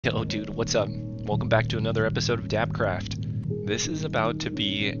Yo, dude, what's up? Welcome back to another episode of DabCraft. This is about to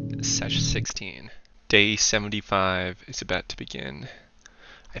be session 16. Day 75 is about to begin.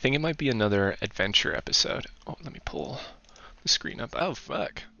 I think it might be another adventure episode. Oh, let me pull the screen up. Oh,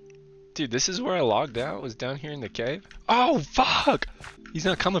 fuck. Dude, this is where I logged out, was down here in the cave. Oh, fuck! He's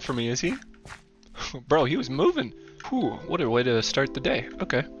not coming for me, is he? Bro, he was moving. Whew, what a way to start the day.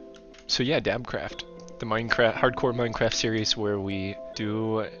 Okay. So yeah, DabCraft. The hardcore Minecraft series where we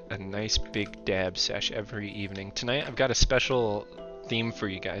do a nice big dab sesh every evening. Tonight I've got a special theme for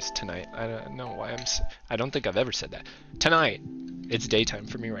you guys tonight. I don't know why I don't think I've ever said that. Tonight, it's daytime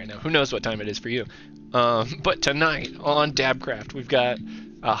for me right now. Who knows what time it is for you? But tonight on DabCraft we've got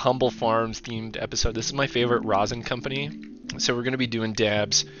a Humble Farms themed episode. This is my favorite rosin company. So we're going to be doing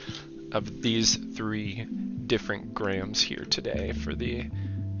dabs of these 3 different grams here today for the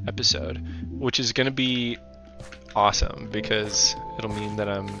episode, which is gonna be awesome because it'll mean that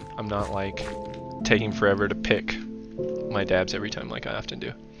I'm not like taking forever to pick my dabs every time like I often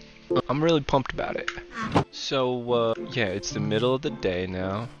do. I'm really pumped about it. So yeah, it's the middle of the day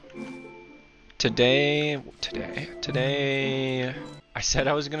now. Today I said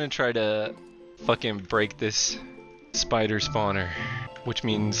I was gonna try to fucking break this spider spawner, which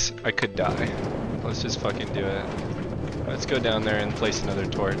means I could die. Let's just fucking do it. Let's go down there and place another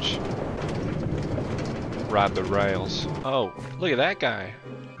torch. Ride the rails. Oh, look at that guy.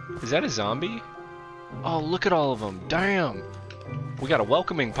 Is that a zombie? Oh, look at all of them. Damn. We got a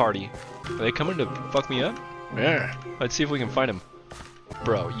welcoming party. Are they coming to fuck me up? Yeah. Let's see if we can find them.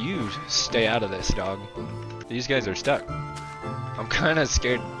 Bro, you stay out of this, dog. These guys are stuck. I'm kind of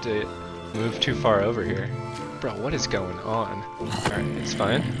scared to move too far over here. Bro, what is going on? Alright, it's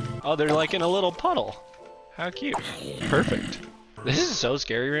fine. Oh, they're like in a little puddle. How cute. Perfect. This is so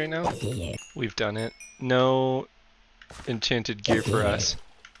scary right now. We've done it. No enchanted gear for us.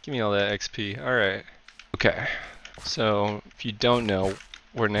 Give me all that XP. Alright. Okay. So, if you don't know,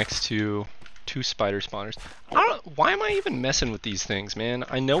 we're next to 2 spider spawners. Why am I even messing with these things, man?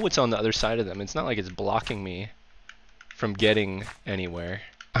 I know what's on the other side of them. It's not like it's blocking me from getting anywhere.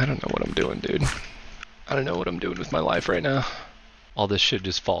 I don't know what I'm doing, dude. I don't know what I'm doing with my life right now. All this shit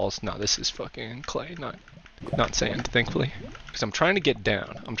just falls. No, this is fucking clay, not sand, thankfully. Because I'm trying to get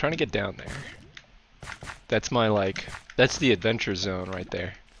down. I'm trying to get down there. That's my, that's the adventure zone right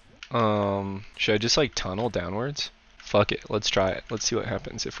there. Should I just, tunnel downwards? Fuck it, let's try it. Let's see what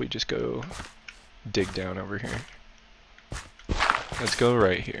happens if we just go dig down over here. Let's go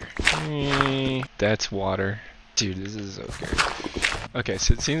right here. That's water. Dude, this is so scary. Okay,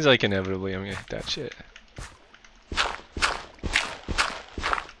 so it seems like inevitably I'm gonna hit that shit.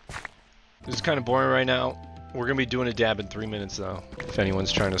 This is kind of boring right now. We're gonna be doing a dab in 3 minutes though, if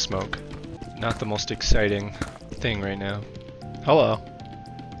anyone's trying to smoke. Not the most exciting thing right now. Hello.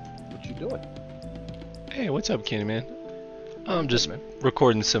 What you doing? Hey, what's up, Candyman? I'm just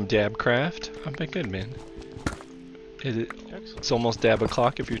recording some DabCraft. I've been good, man. It's almost dab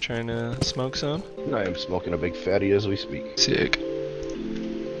o'clock if you're trying to smoke some. I am smoking a big fatty as we speak. Sick.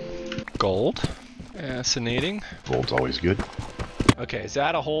 Gold. Fascinating. Gold's always good. Okay, is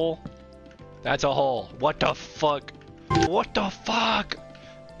that a hole? That's a hole. What the fuck? What the fuck?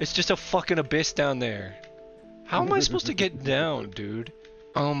 It's just a fucking abyss down there. How am I supposed to get down, dude?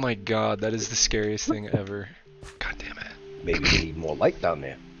 Oh my god, that is the scariest thing ever. God damn it. Maybe we need more light down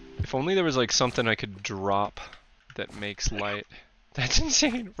there. If only there was something I could drop that makes light. That's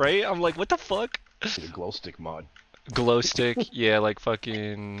insane, right? I'm like, what the fuck? The glow stick mod. Glow stick, yeah,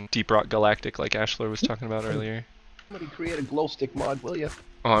 fucking Deep Rock Galactic, like Ashler was talking about earlier. Somebody create a glow stick mod, will ya?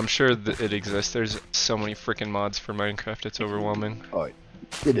 Oh, I'm sure that it exists. There's so many freaking mods for Minecraft, it's overwhelming. Oh,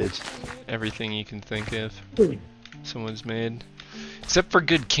 it is. Everything you can think of, someone's made. Except for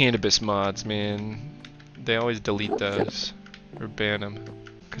good cannabis mods, man. They always delete those, or ban them.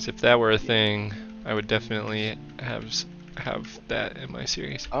 Because if that were a thing, I would definitely have that in my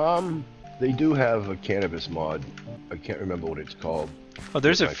series. They do have a cannabis mod. I can't remember what it's called. Oh,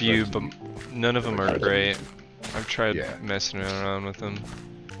 there's a few, but none of them are great. I've tried messing around with them.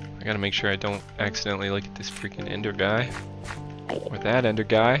 I gotta make sure I don't accidentally look at this freaking ender guy. Or that ender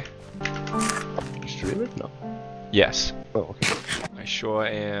guy. You streaming? No. Yes. Oh, okay. I sure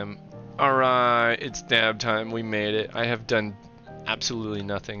am. Alright, it's dab time. We made it. I have done absolutely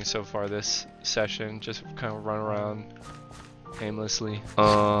nothing so far this session. Just kind of run around aimlessly.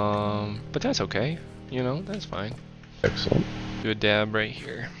 But that's okay. You know, that's fine. Excellent. Do a dab right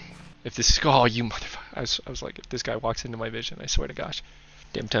here. If this is, oh, you motherfucker. I was like, if this guy walks into my vision, I swear to gosh.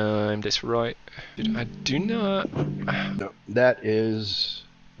 Damn time, that's right. Dude, I do not. No, that's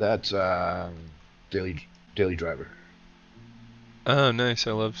Daily Driver. Oh, nice.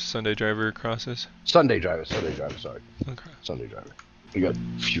 I love Sunday driver crosses. Sunday driver, sorry. Okay. Sunday driver. We got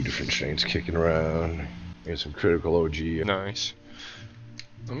a few different strains kicking around. We got some critical OG. Nice.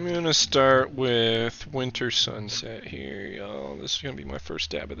 I'm gonna start with Winter Sunset here, y'all. This is gonna be my first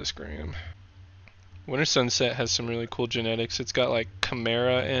dab of this gram. Winter Sunset has some really cool genetics. It's got like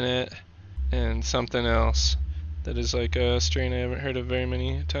Chimera in it and something else that is like a strain I haven't heard of very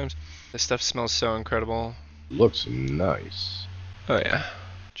many times. This stuff smells so incredible. Looks nice. Oh yeah.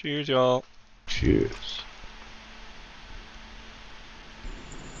 Cheers, y'all. Cheers.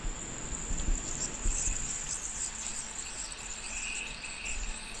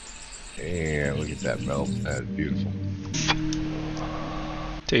 And look at that melt. That's beautiful.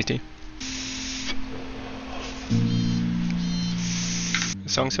 Tasty. The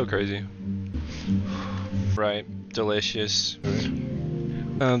song's so crazy. Right. Delicious.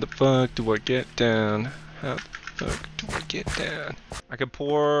 How the fuck do I get down? How the fuck do I get down? I could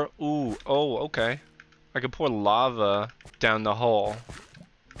pour... Ooh. Oh, okay. I could pour lava down the hole.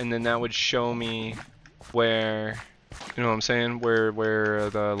 And then that would show me where... You know what I'm saying? Where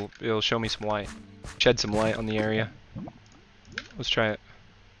it'll show me some light. Shed some light on the area. Let's try it.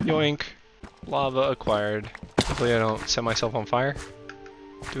 Yoink. Lava acquired. Hopefully I don't set myself on fire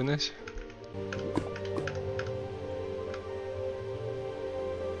doing this.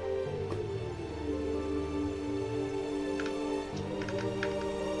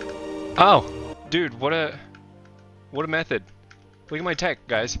 Oh! Dude, what a method. Look at my tech,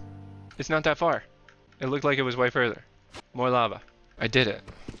 guys. It's not that far. It looked like it was way further. More lava. I did it.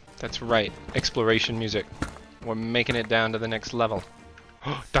 That's right. Exploration music. We're making it down to the next level.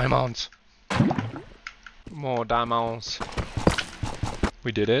 Diamonds! More diamonds.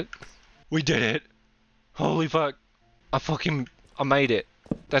 We did it. We did it! Holy fuck. I made it.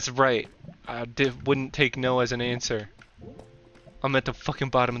 That's right. Wouldn't take no as an answer. I'm at the fucking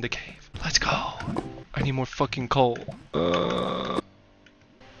bottom of the cave. Let's go. I need more fucking coal.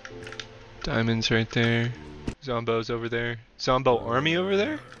 Diamonds right there. Zombo's over there. Zombo army over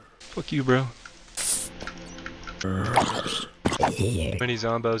there? Fuck you, bro. Many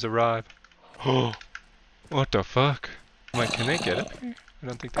zombos arrive. Oh, what the fuck? Can they get up here? I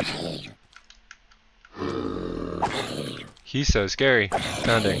don't think they can. He's so scary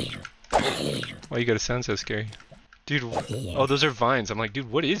sounding. Why you gotta sound so scary? Dude, oh, those are vines. I'm like,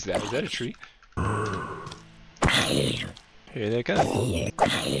 dude, what is that? Is that a tree? Here they come.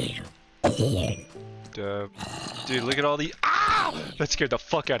 Dude, look at all the... Ow! That scared the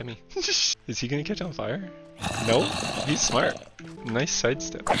fuck out of me. Is he gonna catch on fire? Nope. He's smart. Nice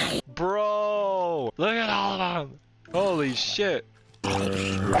sidestep. Bro! Look at all of them! Holy shit.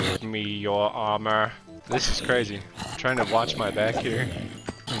 Give me your armor. This is crazy. I'm trying to watch my back here.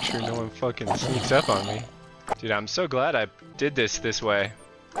 Make sure no one fucking sneaks up on me. Dude, I'm so glad I did this way.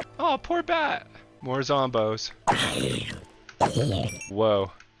 Oh, poor bat! More zombos.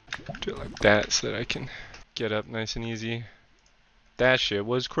 Whoa. Do it like that so that I can get up nice and easy. That shit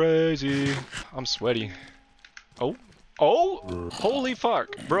was crazy. I'm sweaty. Oh. Oh! Holy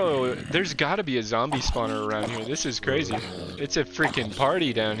fuck. Bro, there's gotta be a zombie spawner around here. This is crazy. It's a freaking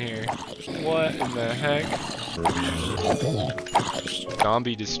party down here. What in the heck?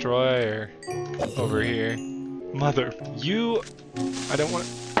 Zombie destroyer over here. Mother, you... I don't want to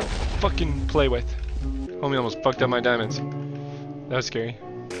fucking play with. Homie almost fucked up my diamonds. That was scary.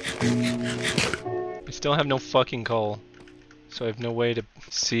 I still have no fucking coal, so I have no way to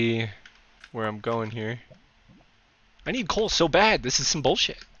see where I'm going here. I need coal so bad. This is some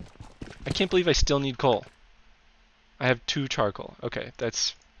bullshit. I can't believe I still need coal. I have 2 charcoal. Okay,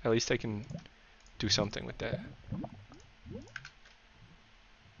 that's... At least I can do something with that.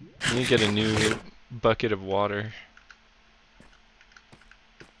 I need to get a new bucket of water.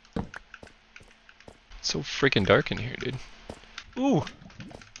 It's so freaking dark in here, dude. Ooh!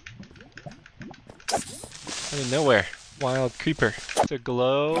 Out of nowhere. Wild creeper. It's a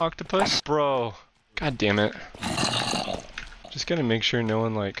glow octopus? Bro. God damn it. Just gotta make sure no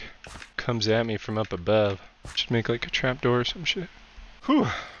one, like, comes at me from up above. Should make, like, a trapdoor or some shit. Whew.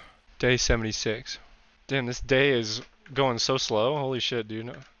 Day 76. Damn, this day is going so slow. Holy shit,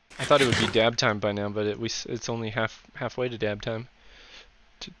 dude. I thought it would be dab time by now, but it's only halfway to dab time.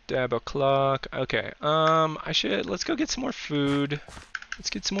 To dab o'clock. Okay. Let's go get some more food. Let's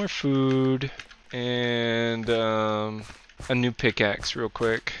get some more food. And, a new pickaxe real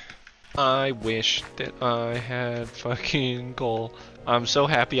quick. I wish that I had fucking coal. I'm so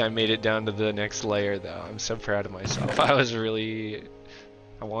happy I made it down to the next layer, though. I'm so proud of myself. I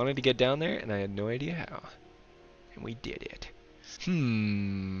wanted to get down there, and I had no idea how. And we did it.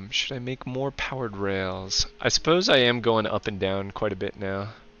 Should I make more powered rails? I suppose I am going up and down quite a bit now.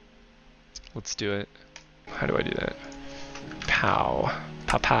 Let's do it. How do I do that? Pow.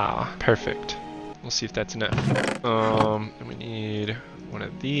 Pow pow. Perfect. We'll see if that's enough. And we need one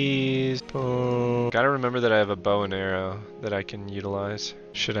of these. Boom. Gotta remember that I have a bow and arrow that I can utilize.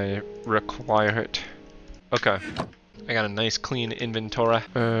 Should I require it? Okay. I got a nice clean inventory.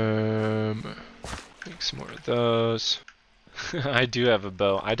 Make some more of those. I do have a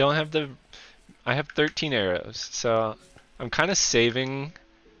bow. I don't have I have 13 arrows, so I'm kind of saving.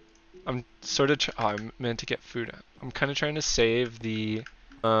 I'm sort of. Oh, I meant to get food. I'm kind of trying to save the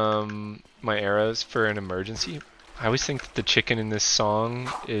my arrows for an emergency. I always think that the chicken in this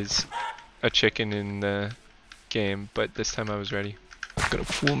song is a chicken in the game, but this time I was ready. It's gonna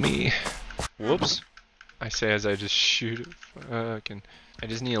fool me. Whoops. I say as I just shoot. I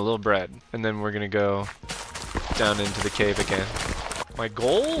just need a little bread, and then we're gonna go down into the cave again. My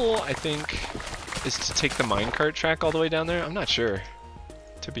goal, I think, is to take the minecart track all the way down there. I'm not sure,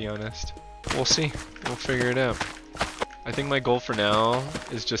 to be honest. We'll see. We'll figure it out. I think my goal for now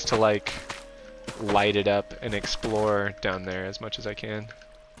is just to like light it up and explore down there as much as I can.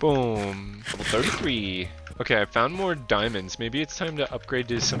 Boom. Level 33. Okay, I found more diamonds. Maybe it's time to upgrade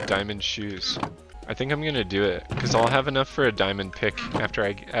to some diamond shoes. I think I'm gonna do it because I'll have enough for a diamond pick after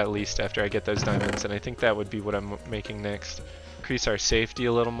at least after I get those diamonds, and I think that would be what I'm making next. Increase our safety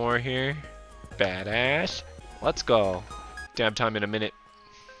a little more here. Badass. Let's go. Dab time in a minute.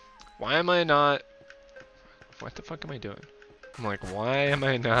 Why am I not? What the fuck am I doing? I'm like, why am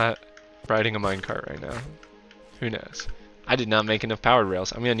I not riding a minecart right now? Who knows? I did not make enough powered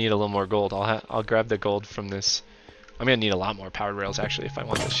rails. I'm gonna need a little more gold. I'll grab the gold from this. I'm gonna need a lot more powered rails actually if I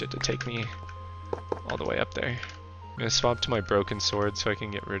want this shit to take me all the way up there. I'm gonna swap to my broken sword so I can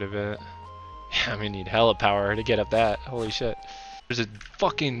get rid of it. Yeah, I'm gonna need hella power to get up that. Holy shit. There's a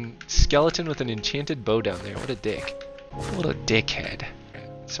fucking skeleton with an enchanted bow down there. What a dick. What a dickhead.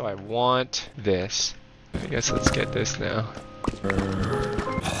 So I want this. I guess let's get this now.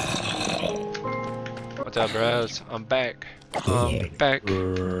 What's up, bros? I'm back. I'm back.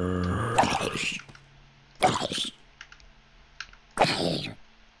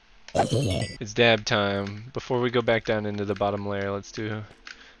 It's dab time. Before we go back down into the bottom layer, let's do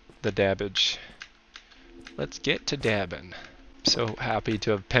the dabbage. Let's get to dabbing. So happy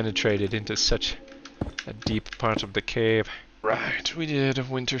to have penetrated into such a deep part of the cave. Right, we did a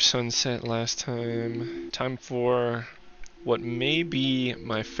winter sunset last time. Time for what may be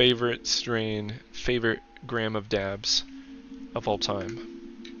my favorite gram of dabs of all time.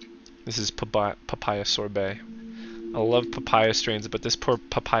 This is papaya sorbet. I love papaya strains, but this poor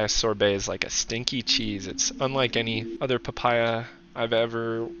papaya sorbet is like a stinky cheese. It's unlike any other papaya I've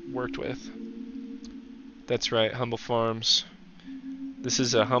ever worked with. That's right, Humble Farms. This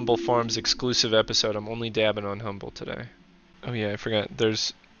is a Humble Farms exclusive episode. I'm only dabbing on Humble today. Oh yeah, I forgot.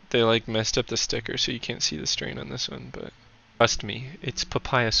 They like messed up the sticker so you can't see the strain on this one, but trust me, it's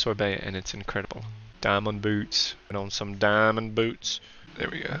papaya sorbet and it's incredible. Diamond boots. And on some diamond boots. There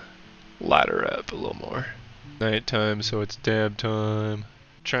we go. Light her up a little more. Nighttime, so it's dab time.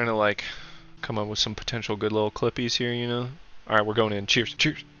 Trying to like come up with some potential good little clippies here, you know? Alright, we're going in. Cheers.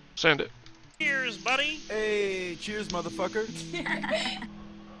 Cheers. Send it. Cheers, buddy. Hey, cheers, motherfucker.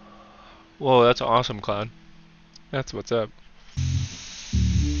 Whoa, that's awesome, Cloud. That's what's up.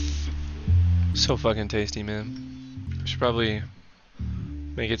 So fucking tasty, man. I should probably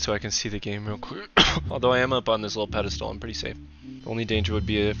make it so I can see the game real quick. Although I am up on this little pedestal, I'm pretty safe. The only danger would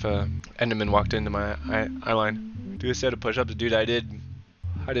be if Enderman walked into my eye line. Do a set of push-ups, dude. I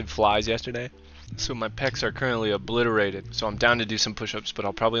did flies yesterday, so my pecs are currently obliterated. So I'm down to do some push-ups, but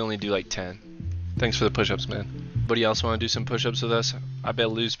I'll probably only do like 10. Thanks for the push-ups, man. Anybody else want to do some push-ups with us? I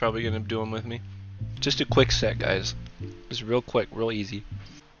bet Lou's probably gonna do them with me. Just a quick set, guys. Just real quick, real easy.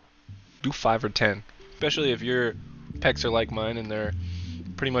 Do 5 or 10, especially if your pecs are like mine and they're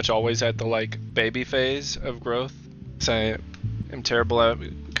pretty much always at the like baby phase of growth. So I am terrible at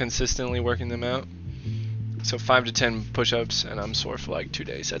consistently working them out. So 5 to 10 push-ups and I'm sore for like 2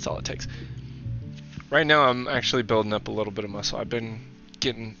 days. That's all it takes. Right now I'm actually building up a little bit of muscle. I've been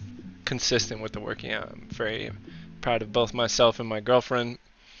getting consistent with the working out. I'm very proud of both myself and my girlfriend.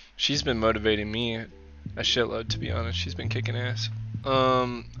 She's been motivating me a shitload, to be honest. She's been kicking ass.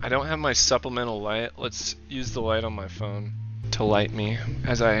 I don't have my supplemental light. Let's use the light on my phone to light me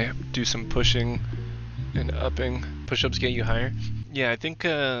as I do some pushing and upping. Push-ups get you higher. Yeah, I think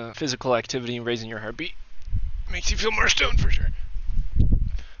physical activity and raising your heartbeat makes you feel more stoned for sure.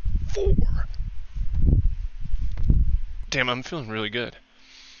 4. Damn, I'm feeling really good.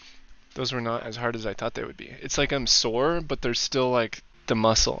 Those were not as hard as I thought they would be. It's like I'm sore, but there's still like the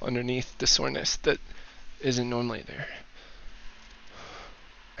muscle underneath the soreness that isn't normally there.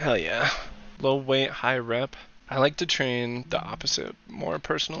 Hell yeah. Low weight, high rep. I like to train the opposite more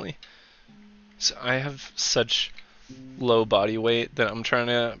personally. So I have such low body weight that I'm trying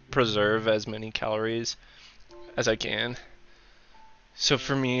to preserve as many calories as I can. So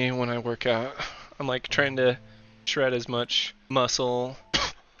for me, when I work out, I'm like trying to shred as much muscle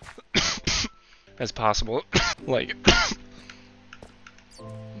as possible. like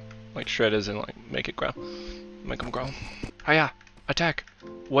shred as in like make it grow. Make them grow. Hiya! Attack!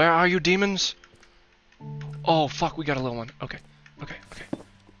 Where are you, demons? Oh fuck, we got a little one. Okay.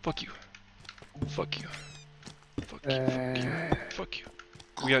 Fuck you. Fuck you. Fuck you. Fuck you. Fuck you.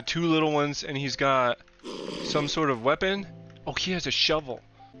 We got 2 little ones and he's got some sort of weapon. Oh, he has a shovel.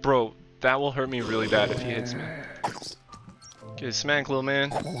 Bro, that will hurt me really bad if he hits me. Get smacked, little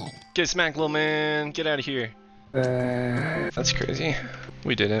man. Get smacked, little man. Get out of here. That's crazy.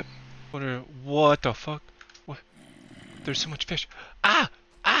 We did it. What the fuck? What? There's so much fish. Ah!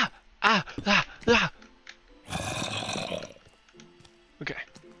 Okay.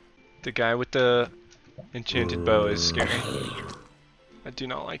 The guy with the enchanted bow is scary. I do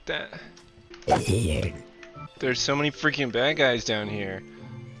not like that. There's so many freaking bad guys down here.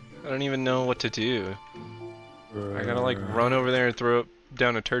 I don't even know what to do. I gotta like run over there and throw it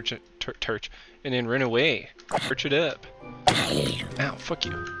down a torch, and then run away. Torch it up. Ow, fuck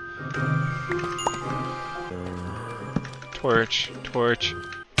you. Torch.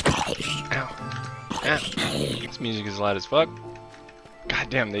 Ow. This music is loud as fuck. God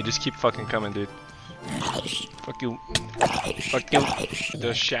damn, they just keep fucking coming, dude. Fuck you. Fuck you.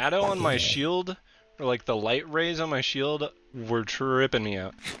 The shadow on my shield, or like the light rays on my shield, were tripping me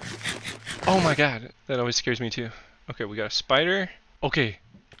out. Oh my god, that always scares me too. Okay, we got a spider. Okay,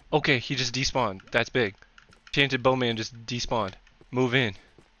 he just despawned. That's big. Enchanted Bowman just despawned. Move in.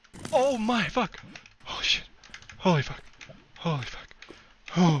 Oh my fuck. Oh shit. Holy fuck.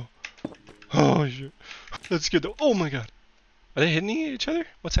 Oh. Holy shit. That's good though. Oh my god. Are they hitting each other?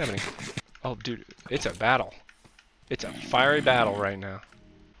 What's happening? Oh dude, it's a battle. It's a fiery battle right now.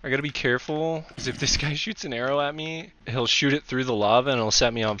 I gotta be careful, because if this guy shoots an arrow at me, he'll shoot it through the lava and it'll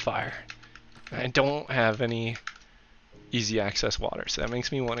set me on fire. I don't have any easy access water, so that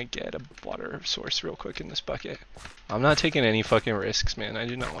makes me want to get a water source real quick in this bucket. I'm not taking any fucking risks, man. I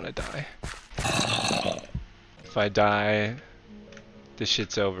do not want to die. If I die, this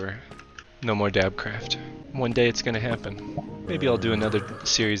shit's over. No more dabcraft. One day it's gonna happen. Maybe I'll do another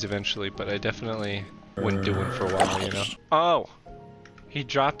series eventually, but I definitely wouldn't do one for a while, you know? Oh! He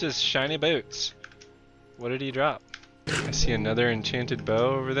dropped his shiny boots. What did he drop? I see another enchanted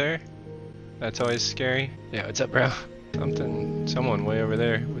bow over there. That's always scary. Yeah, what's up, bro? Someone way over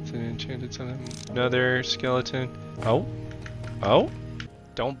there with an enchanted something. Another skeleton. Oh?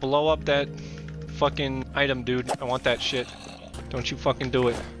 Don't blow up that fucking item, dude. I want that shit. Don't you fucking do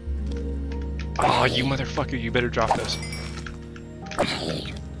it. Oh, you motherfucker, you better drop this.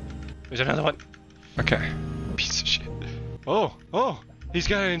 There's another one. Okay. Piece of shit. Oh, he's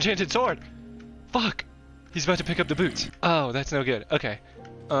got an enchanted sword. Fuck. He's about to pick up the boots. Oh, that's no good. Okay.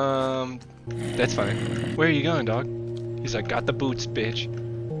 That's fine. Where are you going, dog? He's like, got the boots, bitch.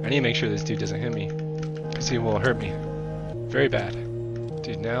 I need to make sure this dude doesn't hit me, because he will hurt me. Very bad.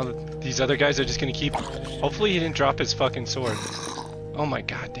 Dude, now these other guys are just gonna keep... Hopefully he didn't drop his fucking sword. Oh my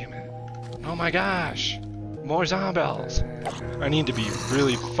god damn it. Oh my gosh. More zombies. I need to be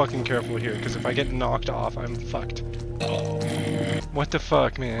really fucking careful here, because if I get knocked off, I'm fucked. What the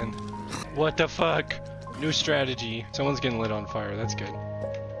fuck, man? What the fuck? New strategy. Someone's getting lit on fire. That's good.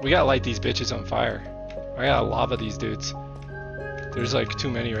 We gotta light these bitches on fire. I gotta lava these dudes. There's like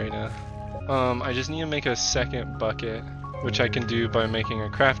too many right now. I just need to make a second bucket, which I can do by making a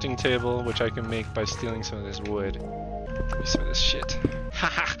crafting table, which I can make by stealing some of this wood. Give me some of this shit. Ha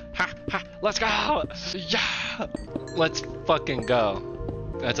ha ha ha! Let's go! Yeah! Let's fucking go.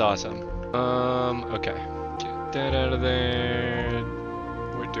 That's awesome. Okay. Get that out of there.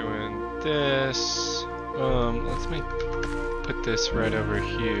 We're doing this. Let's put this right over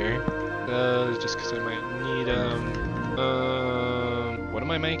here. Just because I might need them. What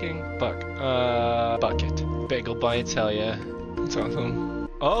am I making? Bucket. Bagel bites, hell yeah. That's awesome.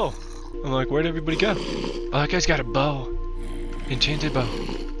 Oh! I'm like, where'd everybody go? Oh, that guy's got a bow. Enchanted bow.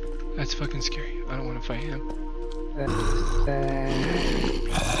 That's fucking scary. I don't want to fight him.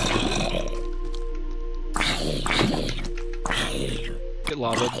 Get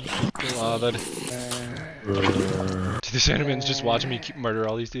lavaed. Get lavaed. This Enderman's just watching me murder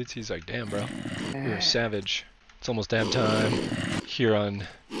all these dudes. He's like, damn, bro. You're a savage. It's almost dab time. here on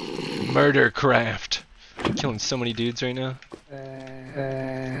Murdercraft. Killing so many dudes right now.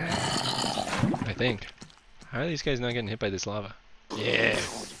 I think. How are these guys not getting hit by this lava? Yeah.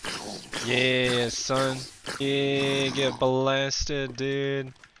 Yeah, son. Yeah, get blasted,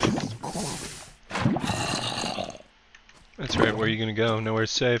 dude. That's right, where are you gonna go? Nowhere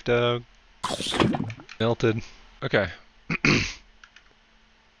safe, dog. Melted. Okay.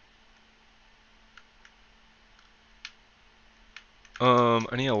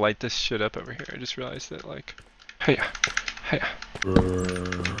 I need to light this shit up over here. I just realized that, like, hey,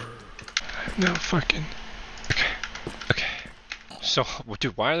 no fucking. Okay. So,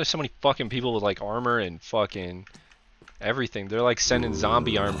 dude, why are there so many fucking people with like armor and fucking everything? They're like sending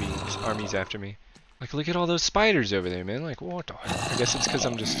zombie armies after me. Like, look at all those spiders over there, man. Like, what the hell? I guess it's because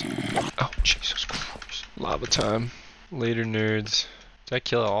I'm just. Oh, Jesus Christ! Lava time. Later, nerds. Did I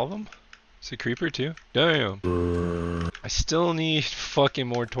kill all of them? Is it creeper too? Damn. I still need fucking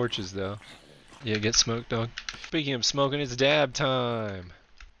more torches though. Yeah, get smoked, dog. Speaking of smoking, it's dab time.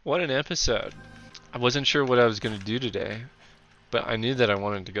 What an episode. I wasn't sure what I was gonna do today, but I knew that I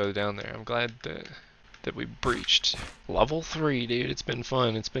wanted to go down there. I'm glad that we breached. Level 3, dude. It's been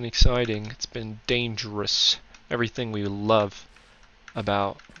fun. It's been exciting. It's been dangerous. Everything we love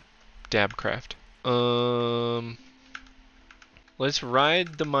about dabcraft. Let's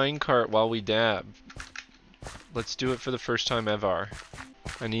ride the minecart while we dab. Let's do it for the first time ever.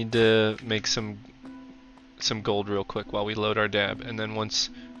 I need to make some gold real quick while we load our dab, and then once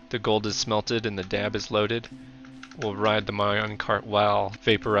the gold is smelted and the dab is loaded, we'll ride the minecart while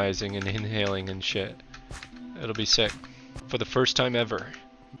vaporizing and inhaling and shit. It'll be sick. For the first time ever.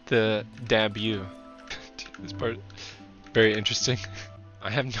 The dab-u. This part very interesting. I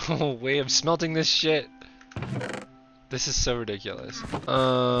have no way of smelting this shit. This is so ridiculous.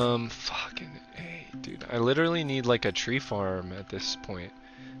 Fucking hey, dude. I literally need like a tree farm at this point.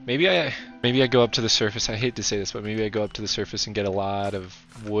 Maybe I go up to the surface. I hate to say this, but maybe I go up to the surface and get a lot of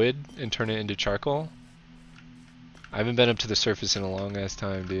wood and turn it into charcoal. I haven't been up to the surface in a long ass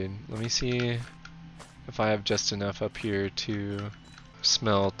time, dude. Let me see if I have just enough up here to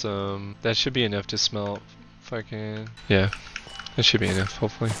smelt. That should be enough to smelt. Fucking yeah, that should be enough.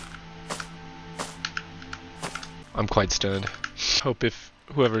 Hopefully. I'm quite stunned. Hope if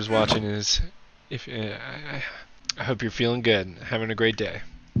whoever's watching is, I hope you're feeling good, having a great day.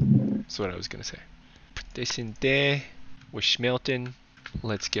 That's what I was gonna say. Put this in there. We're smelting.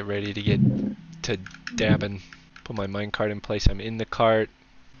 Let's get ready to get to dabbing. Put my minecart in place. I'm in the cart.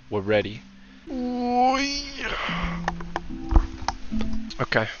 We're ready.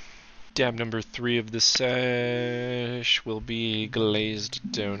 Okay. Dab number 3 of the sesh will be glazed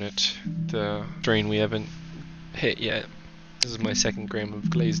donut. The strain we haven't hit yet. This is my 2nd gram of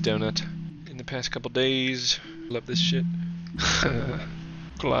glazed donut in the past couple days. Love this shit.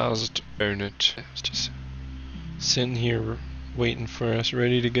 Glazed donut. It's just sitting here waiting for us,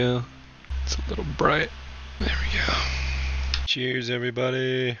 ready to go. It's a little bright. There we go. Cheers,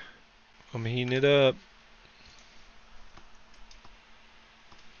 everybody. I'm heating it up.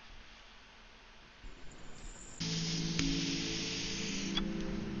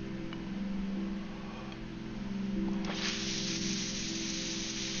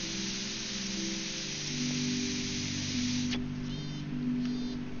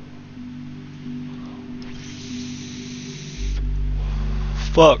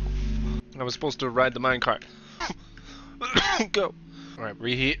 Fuck. I was supposed to ride the minecart. Go. Alright,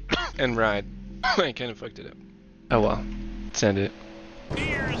 reheat and ride. I kind of fucked it up. Oh well. Send it.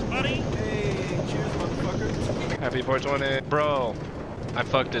 Cheers, buddy. Hey, cheers, motherfucker. Happy 420. Bro, I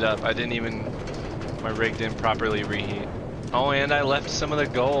fucked it up. I didn't even... My rig didn't properly reheat. Oh, and I left some of the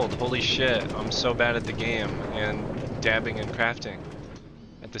gold. Holy shit. I'm so bad at the game. And dabbing and crafting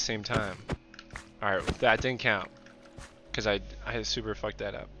at the same time. Alright, that didn't count. Because I super fucked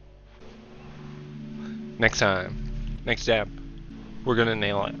that up. Next time. Next dab. We're gonna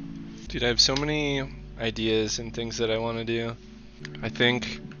nail it. Dude, I have so many ideas and things that I want to do. I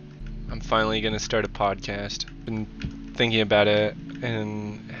think I'm finally gonna start a podcast. Been thinking about it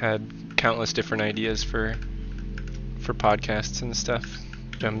and had countless different ideas for podcasts and stuff.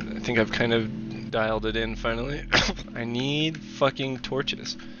 I think I've kind of dialed it in finally. I need fucking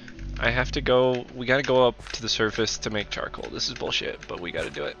torches. I have to go, we gotta go up to the surface to make charcoal. This is bullshit, but we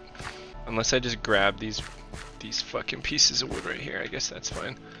gotta do it. Unless I just grab these fucking pieces of wood right here, I guess that's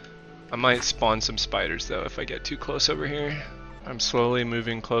fine. I might spawn some spiders though if I get too close over here. I'm slowly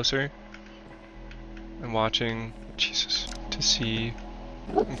moving closer and watching, Jesus, to see,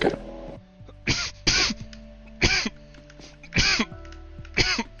 okay.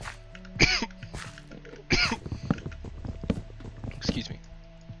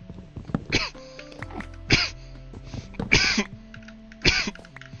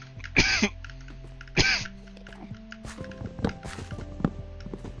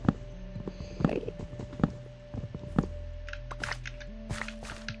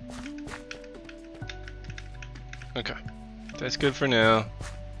 That's good for now.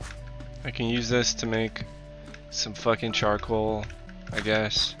 I can use this to make some fucking charcoal, I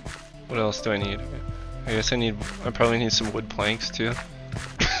guess. What else do I need? I guess I probably need some wood planks too.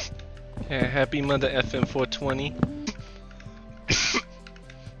 Yeah, happy mother FM 420.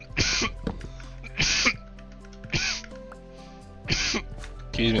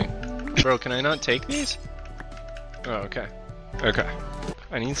 Excuse me. Bro, can I not take these? Oh, okay. Okay.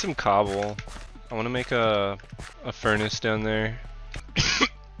 I need some cobble. I want to make a furnace down there.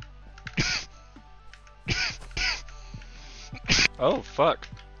 Oh, fuck.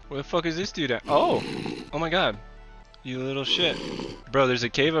 Where the fuck is this dude at? Oh! Oh my god. You little shit. Bro, there's a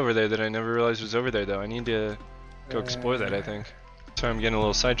cave over there that I never realized was over there, though. I need to go explore that, I think. Sorry, I'm getting a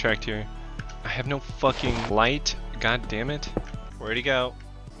little sidetracked here. I have no fucking light. God damn it. Where'd he go?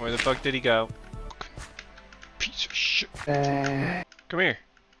 Where the fuck did he go? Piece of shit. Come here.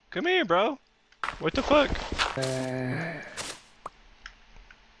 Come here, bro. What the fuck?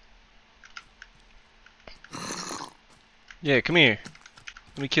 Yeah, come here.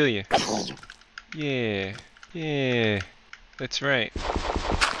 Let me kill you. Yeah. Yeah. That's right.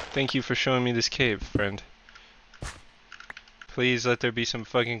 Thank you for showing me this cave, friend. Please let there be some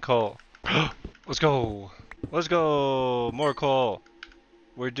fucking coal. Let's go. Let's go. More coal.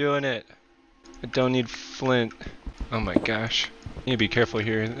 We're doing it. I don't need flint. Oh my gosh. I need to be careful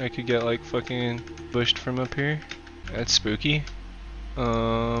here. I could get like fucking bushed from up here. That's spooky.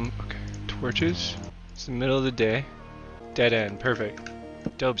 Okay. Torches. It's the middle of the day. Dead end. Perfect.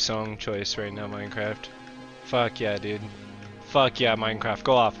 Dope song choice right now, Minecraft. Fuck yeah, dude. Fuck yeah, Minecraft.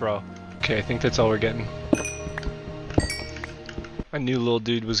 Go off, bro. Okay, I think that's all we're getting. I knew little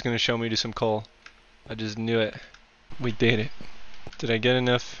dude was gonna show me some coal. I just knew it. We did it. Did I get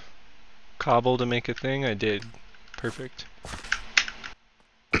enough cobble to make a thing? I did. Perfect.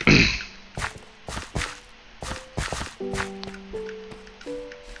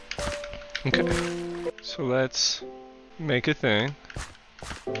 Okay. So let's make a thing.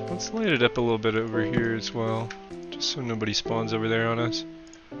 Let's light it up a little bit over here as well, just so nobody spawns over there on us.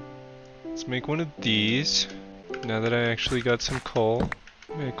 Let's make one of these. Now that I actually got some coal,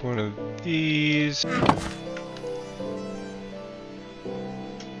 make one of these.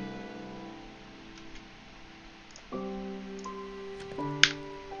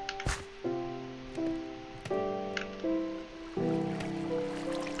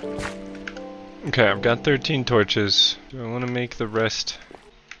 Okay, I've got 13 torches. Do I want to make the rest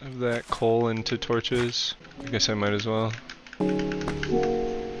of that coal into torches? I guess I might as well.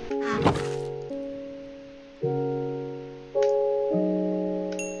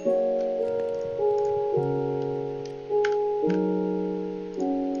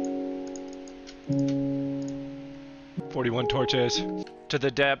 Torches to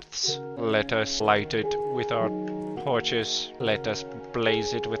the depths. Let us light it with our torches. Let us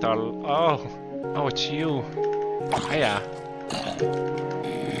blaze it with our. Oh, it's you. Hiya.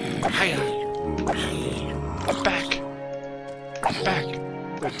 Hiya. Back. Back.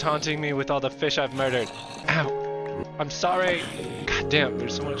 They're taunting me with all the fish I've murdered. Ow. I'm sorry. God damn,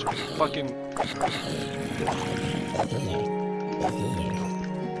 there's so much fucking.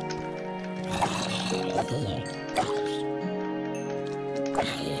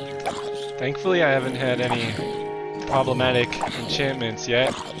 Thankfully, I haven't had any problematic enchantments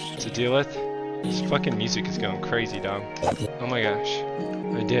yet to deal with. This fucking music is going crazy, dog. Oh my gosh.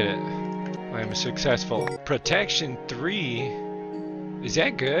 I did it. I am successful. Protection 3? Is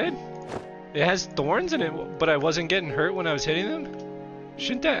that good? It has thorns in it, but I wasn't getting hurt when I was hitting them?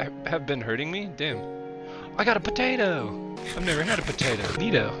 Shouldn't that have been hurting me? Damn. I got a potato! I've never had a potato.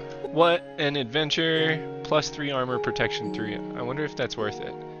 Neato. What an adventure. Plus 3 armor, protection 3. I wonder if that's worth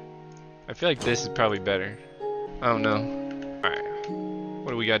it. I feel like this is probably better. I don't know. Alright. What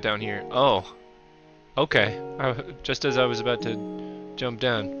do we got down here? Oh. Okay. Just as I was about to jump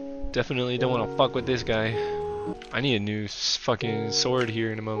down. Definitely don't want to fuck with this guy. I need a new fucking sword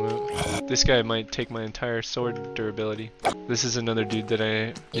here in a moment. This guy might take my entire sword durability. This is another dude that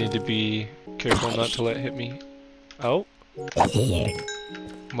I need to be careful not to let hit me. Oh.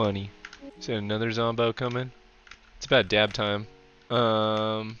 Money. Is there another zombo coming? It's about dab time.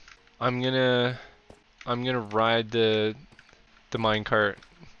 I'm gonna ride the minecart.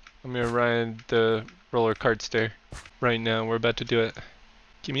 I'm gonna ride the roller coaster right now. We're about to do it.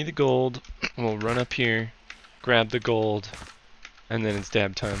 Give me the gold. We'll run up here, grab the gold, and then it's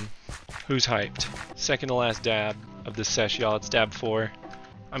dab time. Who's hyped? Second to last dab of the sesh, y'all. It's dab 4.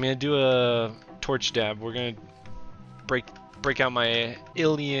 I'm gonna do a torch dab. We're gonna break out my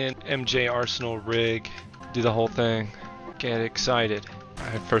alien MJ Arsenal rig. Do the whole thing. Get excited.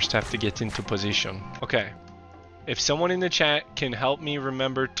 I first have to get into position. Okay. If someone in the chat can help me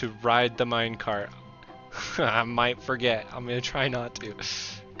remember to ride the minecart, I might forget. I'm gonna try not to.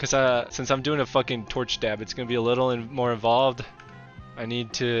 Because since I'm doing a fucking torch dab, it's gonna be a little more involved. I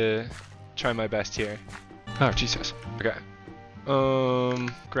need to try my best here. Oh, Jesus. Okay.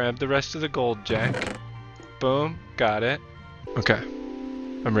 Grab the rest of the gold, Jack. Boom. Got it. Okay.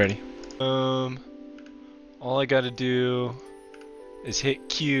 I'm ready. All I gotta do is hit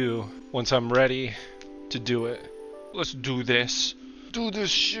Q once I'm ready to do it. Let's do this. Do this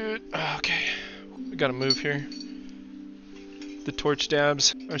shit. Okay. We gotta move here. The torch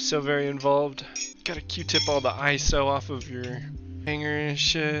dabs are so very involved. Gotta Q-tip all the ISO off of your hanger and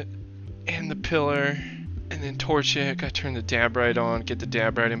shit. And the pillar. And then torch it. Gotta turn the dab right on. Get the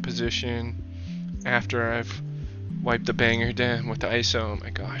dab right in position. After I've wiped the banger down with the ISO. Oh my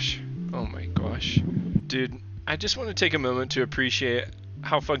gosh. Oh my gosh. Dude, I just want to take a moment to appreciate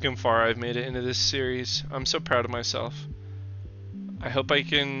how fucking far I've made it into this series. I'm so proud of myself. I hope I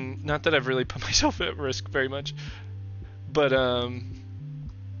can, not that I've really put myself at risk very much, but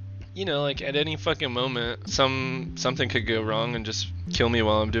you know, like at any fucking moment something could go wrong and just kill me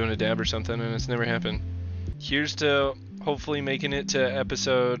while I'm doing a dab or something, and it's never happened. Here's to hopefully making it to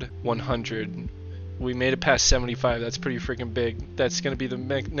episode 100. We made it past 75. That's pretty freaking big. That's gonna be the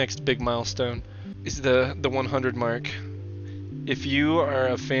next big milestone, is the 100 mark. If you are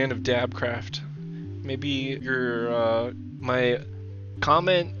a fan of dabcraft, maybe you're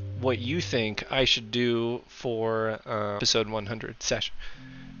comment what you think I should do for episode 100 session,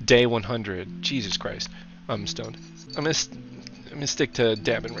 day 100. Jesus Christ, I'm stoned. I'm gonna stick to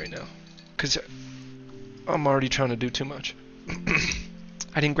dabbing right now, cause I'm already trying to do too much.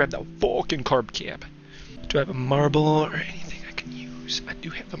 I didn't grab that fucking carb cap. Do I have a marble or anything I can use? I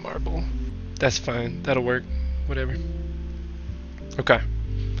do have a marble. That's fine. That'll work. Whatever. Okay.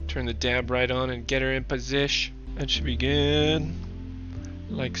 Turn the dab right on and get her in position. That should be good.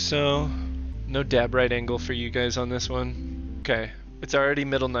 Like so. No dab right angle for you guys on this one. Okay. It's already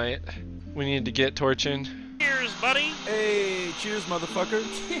middle night. We need to get torching. Cheers, buddy. Hey, cheers, motherfucker.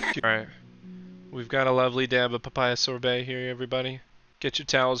 Alright. We've got a lovely dab of papaya sorbet here, everybody. Get your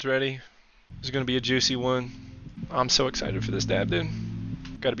towels ready. This is gonna be a juicy one. I'm so excited for this dab, dude.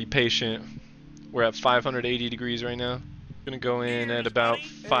 Gotta be patient. We're at 580 degrees right now. Gonna go in at about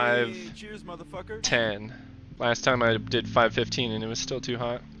 510. Last time I did 515 and it was still too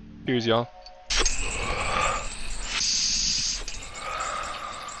hot. Cheers, y'all.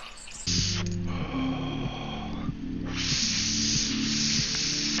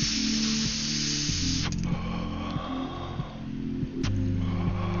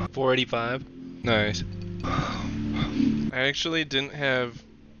 $4.85. Nice. I actually didn't have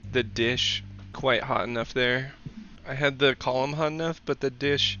the dish quite hot enough there. I had the column hot enough, but the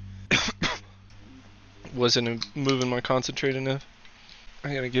dish wasn't moving my concentrate enough.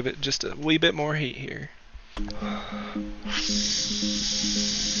 I gotta give it just a wee bit more heat here.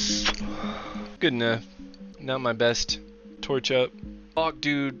 Good enough. Not my best torch up. Fuck,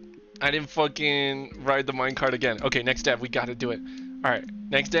 dude. I didn't fucking ride the minecart again. Okay, next dab, we gotta do it. Alright,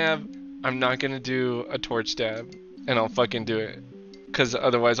 next dab, I'm not gonna do a torch dab, and I'll fucking do it. Because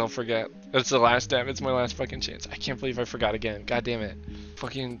otherwise I'll forget. It's the last dab, it's my last fucking chance. I can't believe I forgot again. God damn it.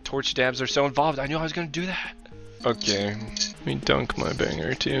 Fucking torch dabs are so involved, I knew I was gonna do that. Okay, let me dunk my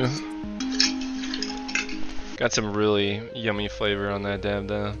banger too. Got some really yummy flavor on that dab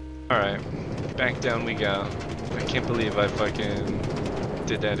though. Alright, back down we go. I can't believe I fucking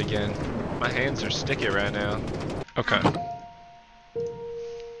did that again. My hands are sticky right now. Okay.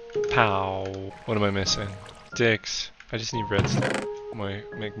 Pow. What am I missing? Sticks. I just need redstone. Might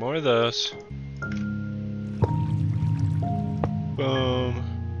make more of those. Boom.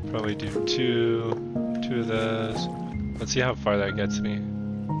 Probably do two of those. Let's see how far that gets me.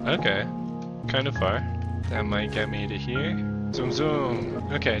 Okay. Kind of far. That might get me to here. Zoom zoom.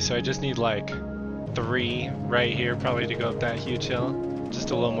 Okay, so I just need like 3 right here probably to go up that huge hill.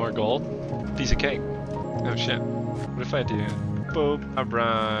 Just a little more gold. Piece of cake. Oh shit. What if I do? Boop.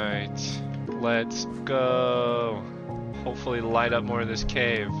 Alright. Let's go. Hopefully light up more of this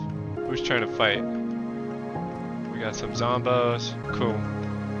cave. Who's trying to fight? We got some zombos. Cool.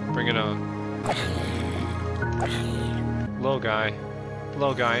 Bring it on. Little guy.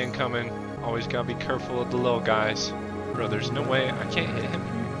 Little guy incoming. Always gotta be careful of the little guys. Bro, there's no way I can't hit him.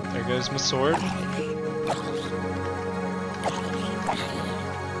 There goes my sword.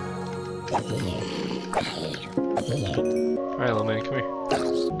 Alright, little man, come here.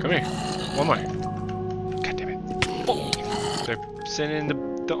 Come here. One more. God damn it. Oh. They're sending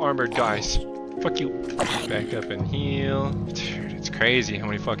the armored guys. Fuck you. Back up and heal. Dude, it's crazy how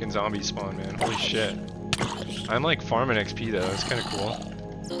many fucking zombies spawn, man. Holy shit. I'm like farming XP though, it's kinda cool.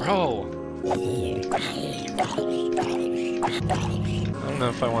 Bro! I don't know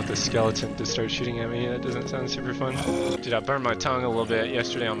if I want the skeleton to start shooting at me. That doesn't sound super fun. Dude, I burned my tongue a little bit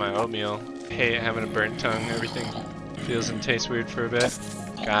yesterday on my oatmeal. Hate having a burnt tongue. Everything feels and tastes weird for a bit.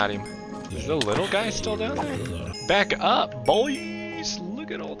 Got him. Is the little guy still down there? Back up, boys!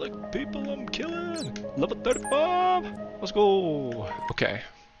 Look at all the people I'm killing. Level 35. Let's go. Okay.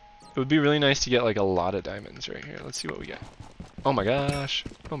 It would be really nice to get like a lot of diamonds right here. Let's see what we get. Oh my gosh.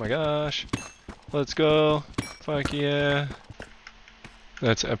 Oh my gosh. Let's go. Fuck yeah.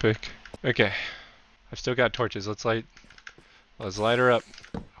 That's epic. Okay. I've still got torches. Let's light her up.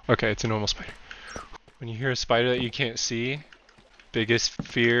 Okay, it's a normal spider. When you hear a spider that you can't see, biggest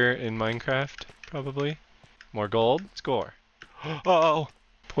fear in Minecraft, probably. More gold. Score. Oh!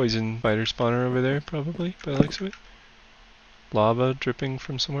 Poison spider spawner over there, probably, by the looks of it. Lava dripping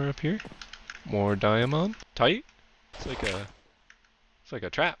from somewhere up here. More diamond. Tight. It's like a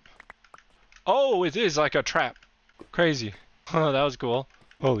trap. Oh, it is like a trap. Crazy. Oh, that was cool.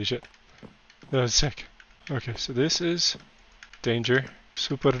 Holy shit. That was sick. Okay, so this is danger.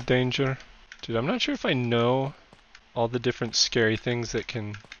 Super danger. Dude, I'm not sure if I know all the different scary things that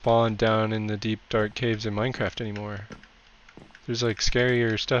can spawn down in the deep dark caves in Minecraft anymore. There's like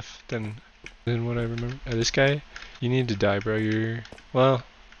scarier stuff than what I remember. This guy, you need to die, bro. Well,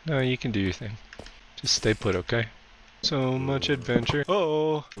 no, you can do your thing. Just stay put, okay? So much adventure.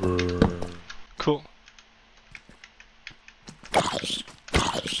 Oh, cool.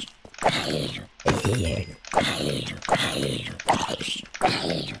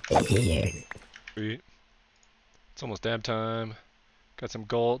 Sweet. It's almost dab time. Got some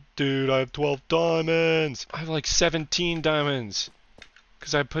gold. Dude, I have 12 diamonds! I have like 17 diamonds!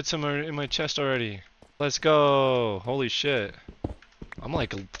 Because I put some in my chest already. Let's go! Holy shit. I'm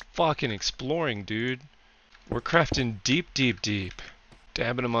like fucking exploring, dude. We're crafting deep, deep, deep.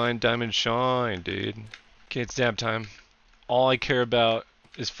 Dabbing a mine, diamond shine, dude. Okay, it's dab time. All I care about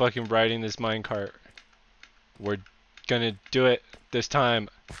is fucking riding this minecart. We're gonna do it this time.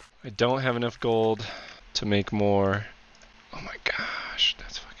 I don't have enough gold to make more. Oh my gosh,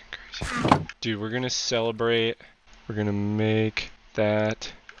 that's fucking crazy. Dude, we're gonna celebrate. We're gonna make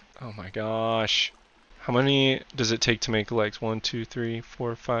that. Oh my gosh. How many does it take to make legs? 1, 2, 3,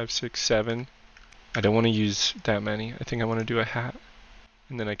 4, 5, 6, 7. I don't want to use that many. I think I want to do a hat.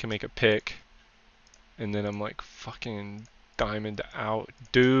 And then I can make a pick. And then I'm like fucking diamond out.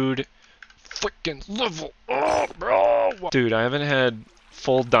 Dude. Freaking level up, bro. Dude, I haven't had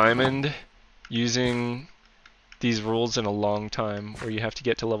full diamond using these rules in a long time, where you have to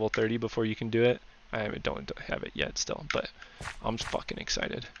get to level 30 before you can do it. I don't have it yet still, but I'm fucking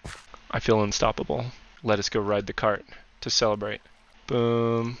excited. I feel unstoppable. Let us go ride the cart to celebrate.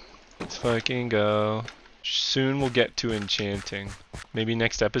 Boom. Let's fucking go. Soon we'll get to enchanting. Maybe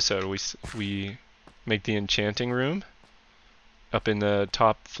next episode we make the enchanting room up in the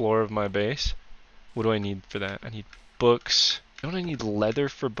top floor of my base. What do I need for that? I need books. Don't I need leather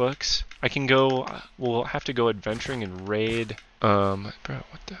for books? I can go, we'll have to go adventuring and raid, bro,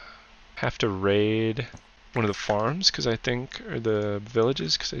 what the? Have to raid one of the farms, because I think, or the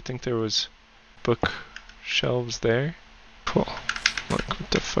villages, because I think there was book shelves there. Cool. Like,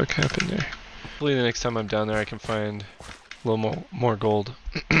 what the fuck happened there? Hopefully the next time I'm down there I can find a little more gold.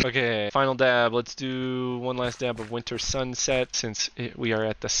 Okay, final dab. Let's do one last dab of winter sunset, since we are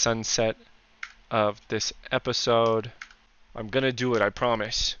at the sunset of this episode. I'm gonna do it, I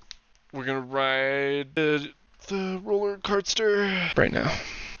promise. We're gonna ride the roller coaster right now.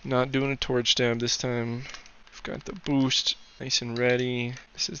 Not doing a torch dab this time. I've got the boost nice and ready.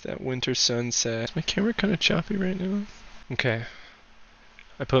 This is that winter sunset. Is my camera kind of choppy right now? Okay.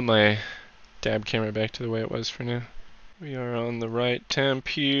 I put my dab camera back to the way it was for now. We are on the right temp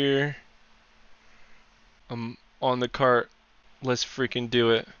here. I'm on the cart. Let's freaking do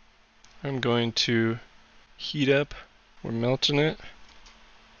it. I'm going to heat up. We're melting it.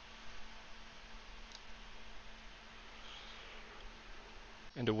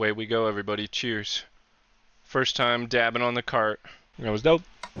 And away we go, everybody. Cheers. First time dabbing on the cart. That was dope.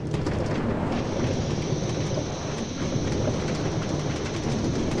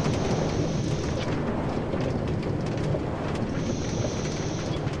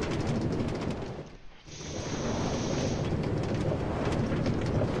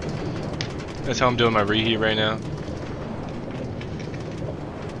 That's how I'm doing my reheat right now.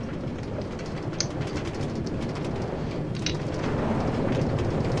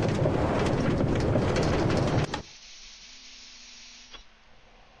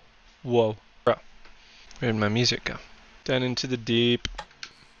 Whoa. Bro. Where'd my music go? Down into the deep.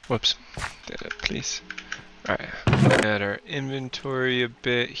 Whoops. Dead up, please. Alright, add our inventory a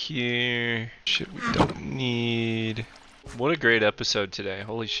bit here. Shit we don't need. What a great episode today,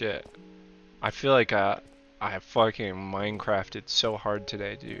 holy shit. I feel like I fucking Minecrafted so hard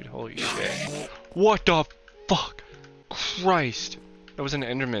today, dude, holy shit. What the fuck? Christ. That was an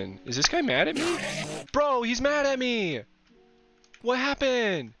Enderman. Is this guy mad at me? Bro, he's mad at me! What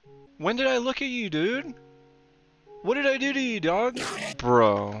happened? When did I look at you, dude? What did I do to you, dog?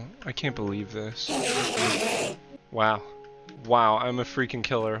 Bro, I can't believe this. Wow. Wow, I'm a freaking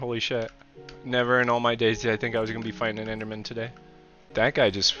killer. Holy shit. Never in all my days did I think I was gonna be fighting an Enderman today. That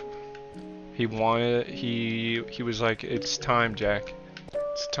guy just... He was like, it's time, Jack.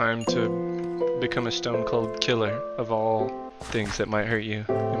 It's time to become a stone cold killer of all things that might hurt you in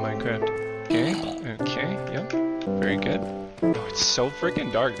Minecraft. Okay, yep. Very good. Oh, it's so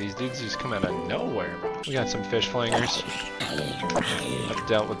freaking dark. These dudes just come out of nowhere, bro. We got some fish flangers. I've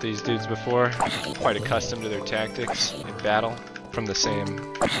dealt with these dudes before. Quite accustomed to their tactics in battle from the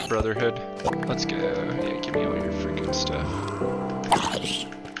same brotherhood. Let's go. Yeah, give me all your freaking stuff.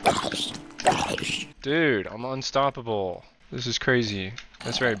 Dude, I'm unstoppable. This is crazy.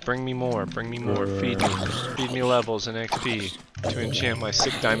 That's right, bring me more, feed me. Feed me levels and XP to enchant my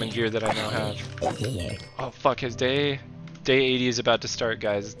sick diamond gear that I now have. Oh fuck, his day 80 is about to start,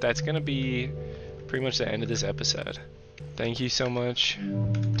 guys. That's gonna be pretty much the end of this episode. Thank you so much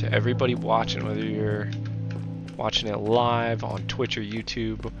to everybody watching, whether you're watching it live on Twitch or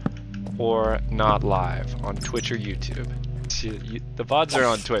YouTube, or not live on Twitch or YouTube. The VODs are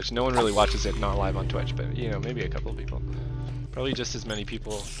on Twitch. No one really watches it not live on Twitch, but you know, maybe a couple of people. Probably just as many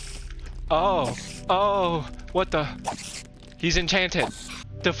people. Oh, what the? He's enchanted.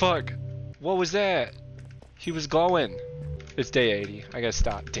 The fuck? What was that? He was glowing. It's day 80. I gotta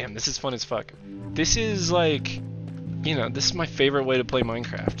stop. Damn, this is fun as fuck. This is like, you know, this is my favorite way to play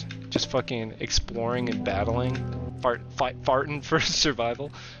Minecraft. Just fucking exploring and battling. Farting for survival.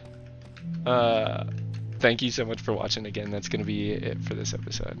 Thank you so much for watching again. That's gonna be it for this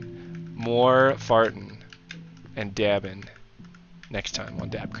episode. More farting and dabbing next time on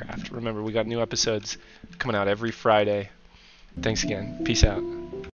DabCraft. Remember, we got new episodes coming out every Friday. Thanks again. Peace out.